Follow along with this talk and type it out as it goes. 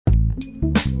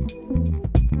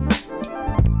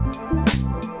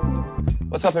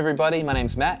What's up everybody, my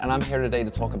name's Matt and I'm here today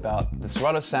to talk about the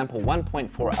Serato Sample 1.4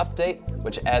 update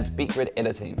which adds beat grid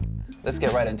editing. Let's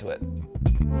get right into it.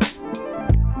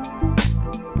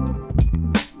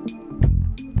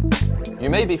 You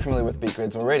may be familiar with beat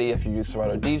grids already if you use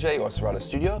Serato DJ or Serato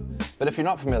Studio, but if you're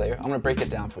not familiar, I'm going to break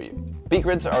it down for you. Beat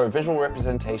grids are a visual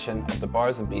representation of the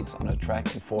bars and beats on a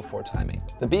track in 4/4 timing.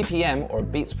 The BPM, or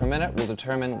beats per minute, will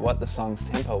determine what the song's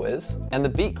tempo is, and the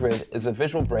beat grid is a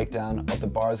visual breakdown of the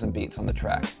bars and beats on the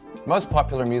track. Most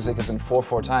popular music is in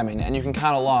 4/4 timing, and you can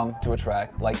count along to a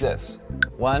track like this.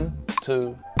 1,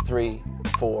 2, 3,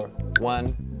 4,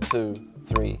 1, 2,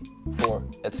 3, 4,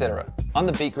 etc. On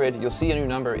the beat grid, you'll see a new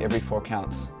number every 4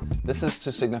 counts. This is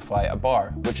to signify a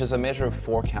bar, which is a measure of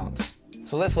 4 counts.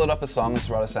 So let's load up a song in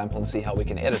Serato Sample and see how we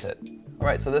can edit it.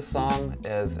 Alright, so this song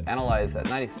is analyzed at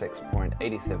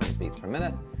 96.87 beats per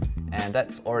minute, and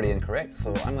that's already incorrect,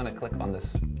 so I'm going to click on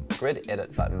this grid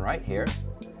edit button right here,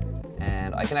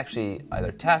 and I can actually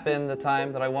either tap in the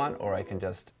time that I want, or I can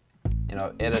just,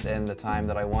 edit in the time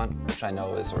that I want, which I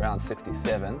know is around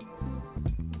 67.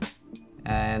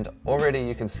 And already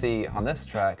you can see on this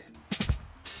track,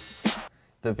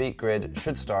 the beat grid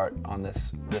should start on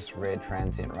this red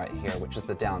transient right here, which is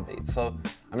the downbeat. So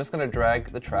I'm just going to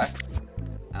drag the track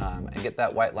and get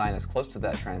that white line as close to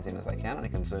that transient as I can, and I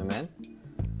can zoom in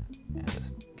and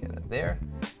just get it there.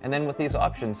 And then with these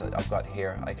options that I've got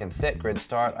here, I can set grid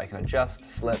start, I can adjust,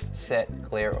 slip, set,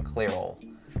 clear, or clear all.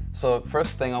 So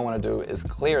first thing I want to do is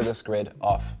clear this grid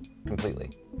off completely.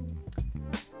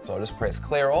 So I'll just press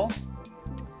clear all.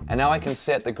 And now I can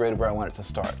set the grid where I want it to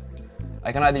start.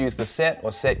 I can either use the set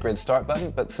or set grid start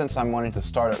button, but since I'm wanting to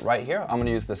start it right here, I'm going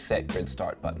to use the set grid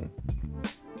start button.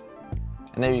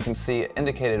 And there you can see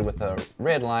indicated with a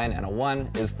red line and a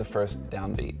 1 is the first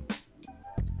downbeat.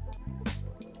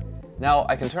 Now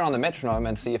I can turn on the metronome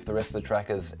and see if the rest of the track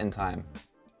is in time.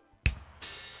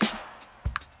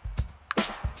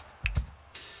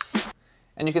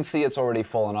 And you can see it's already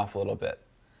fallen off a little bit.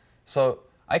 So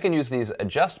I can use these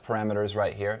adjust parameters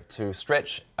right here to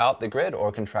stretch out the grid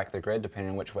or contract the grid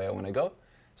depending on which way I want to go.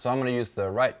 So I'm going to use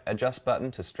the right adjust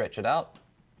button to stretch it out.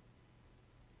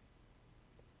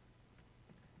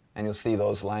 And you'll see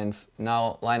those lines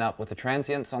now line up with the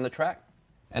transients on the track.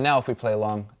 And now if we play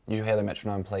along, you hear the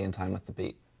metronome play in time with the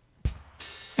beat.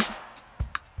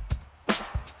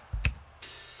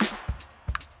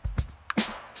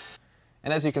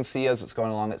 And as you can see as it's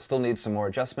going along, it still needs some more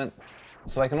adjustment.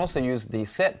 So I can also use the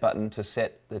set button to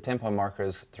set the tempo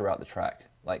markers throughout the track,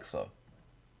 like so.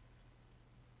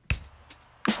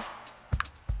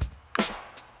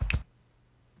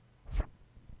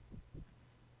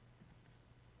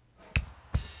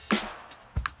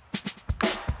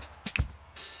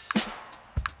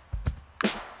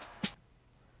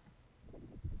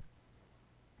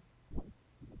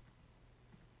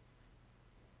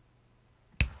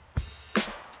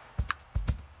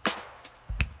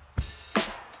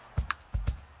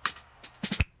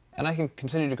 And I can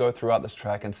continue to go throughout this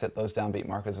track and set those downbeat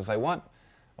markers as I want,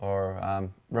 or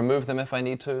remove them if I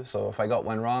need to. So if I got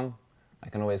one wrong, I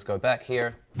can always go back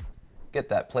here, get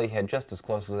that playhead just as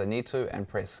close as I need to, and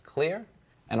press clear,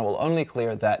 and it will only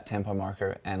clear that tempo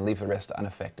marker and leave the rest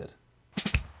unaffected.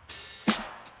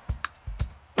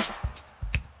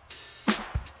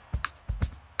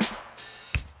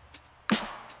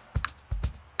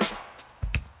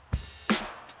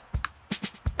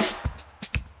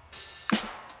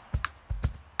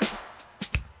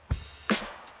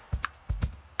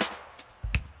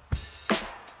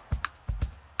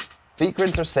 Beat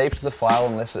grids are saved to the file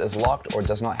unless it is locked or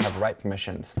does not have write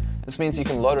permissions. This means you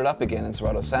can load it up again in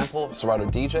Serato Sample, Serato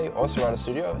DJ, or Serato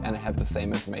Studio and have the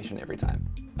same information every time.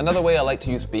 Another way I like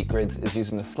to use beat grids is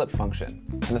using the slip function.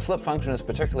 And the slip function is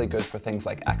particularly good for things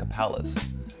like acapellas.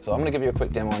 So I'm going to give you a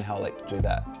quick demo on how I like to do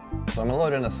that. So I'm going to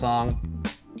load in a song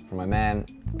from my man,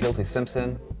 Guilty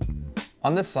Simpson.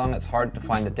 On this song, it's hard to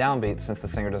find the downbeat since the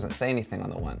singer doesn't say anything on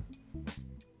the one.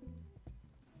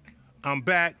 I'm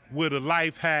back with a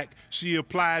life hack. She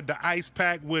applied the ice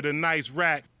pack with a nice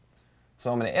rack.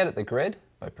 So I'm going to edit the grid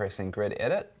by pressing grid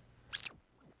edit.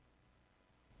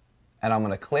 And I'm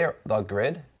going to clear the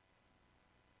grid.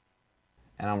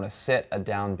 And I'm going to set a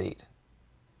downbeat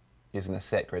using the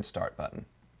set grid start button.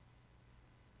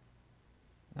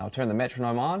 Now I'll turn the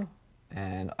metronome on.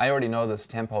 And I already know this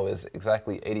tempo is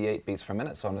exactly 88 beats per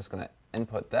minute, so I'm just going to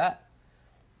input that.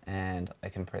 And I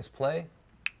can press play.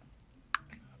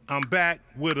 I'm back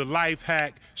with a life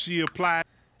hack. She applied.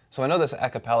 So I know this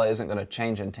acapella isn't going to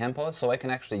change in tempo, so I can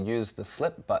actually use the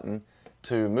slip button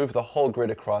to move the whole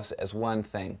grid across as one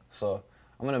thing. So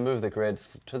I'm going to move the grid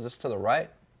just to the right,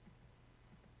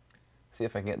 See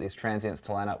if I can get these transients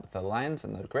to line up with the lines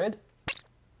in the grid.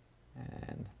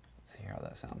 And let's see how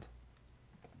that sounds.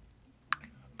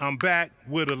 I'm back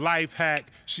with a life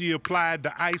hack. She applied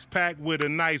the ice pack with a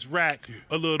nice rack.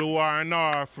 A little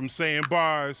R&R from saying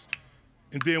bars.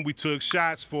 And then we took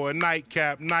shots for a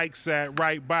nightcap. Nike sat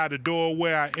right by the door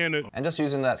where I entered. And just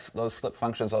using those slip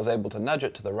functions, I was able to nudge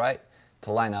it to the right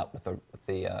to line up with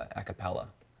the a cappella.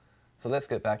 So let's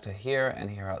get back to here and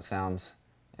hear how it sounds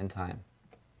in time.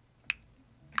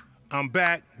 I'm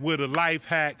back with a life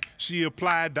hack. She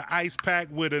applied the ice pack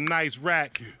with a nice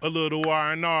rack. A little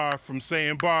R&R from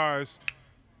saying bars.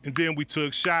 And then we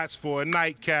took shots for a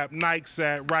nightcap. Nike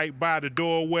sat right by the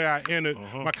door where I entered.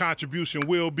 My contribution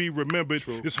will be remembered.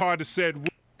 It's hard to set.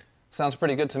 Sounds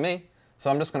pretty good to me. So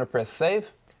I'm just going to press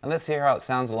save, and let's hear how it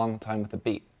sounds along the time with the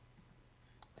beat.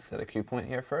 Set a cue point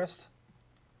here first.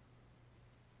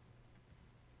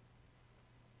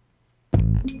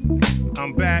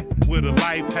 I'm back with a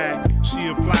life hack. She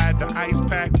applied the ice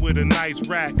pack with a nice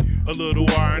rack. A little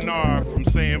R&R from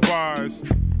saying bars.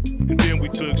 And then we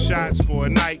took shots for a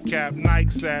nightcap. Nike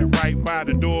sat right by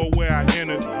the door where I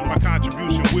entered. My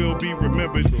contribution will be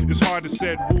remembered. It's hard to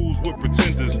set rules with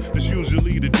pretenders. It's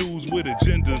usually the dudes with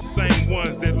agendas. Same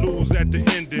ones that lose at the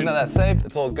end. So now that's saved,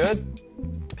 it's all good.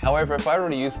 However, if I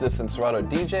already used this in Serato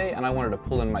DJ and I wanted to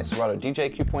pull in my Serato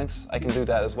DJ cue points, I can do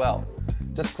that as well.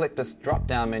 Just click this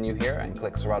drop-down menu here and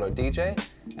click Serato DJ.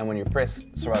 And when you press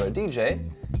Serato DJ,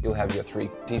 you'll have your 3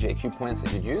 DJ cue points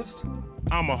that you'd used.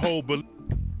 I'm a whole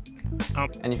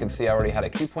And you can see I already had a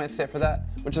cue point set for that,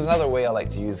 which is another way I like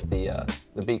to use the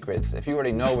beat grids. If you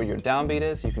already know where your downbeat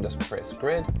is, you can just press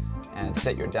grid and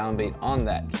set your downbeat on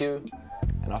that cue,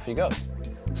 and off you go.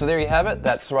 So there you have it,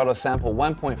 that's Serato Sample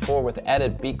 1.4 with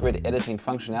added beat grid editing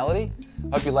functionality.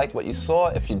 Hope you liked what you saw.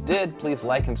 If you did, please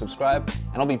like and subscribe,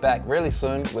 and I'll be back really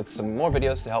soon with some more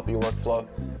videos to help your workflow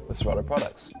with Serato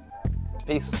products.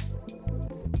 Peace.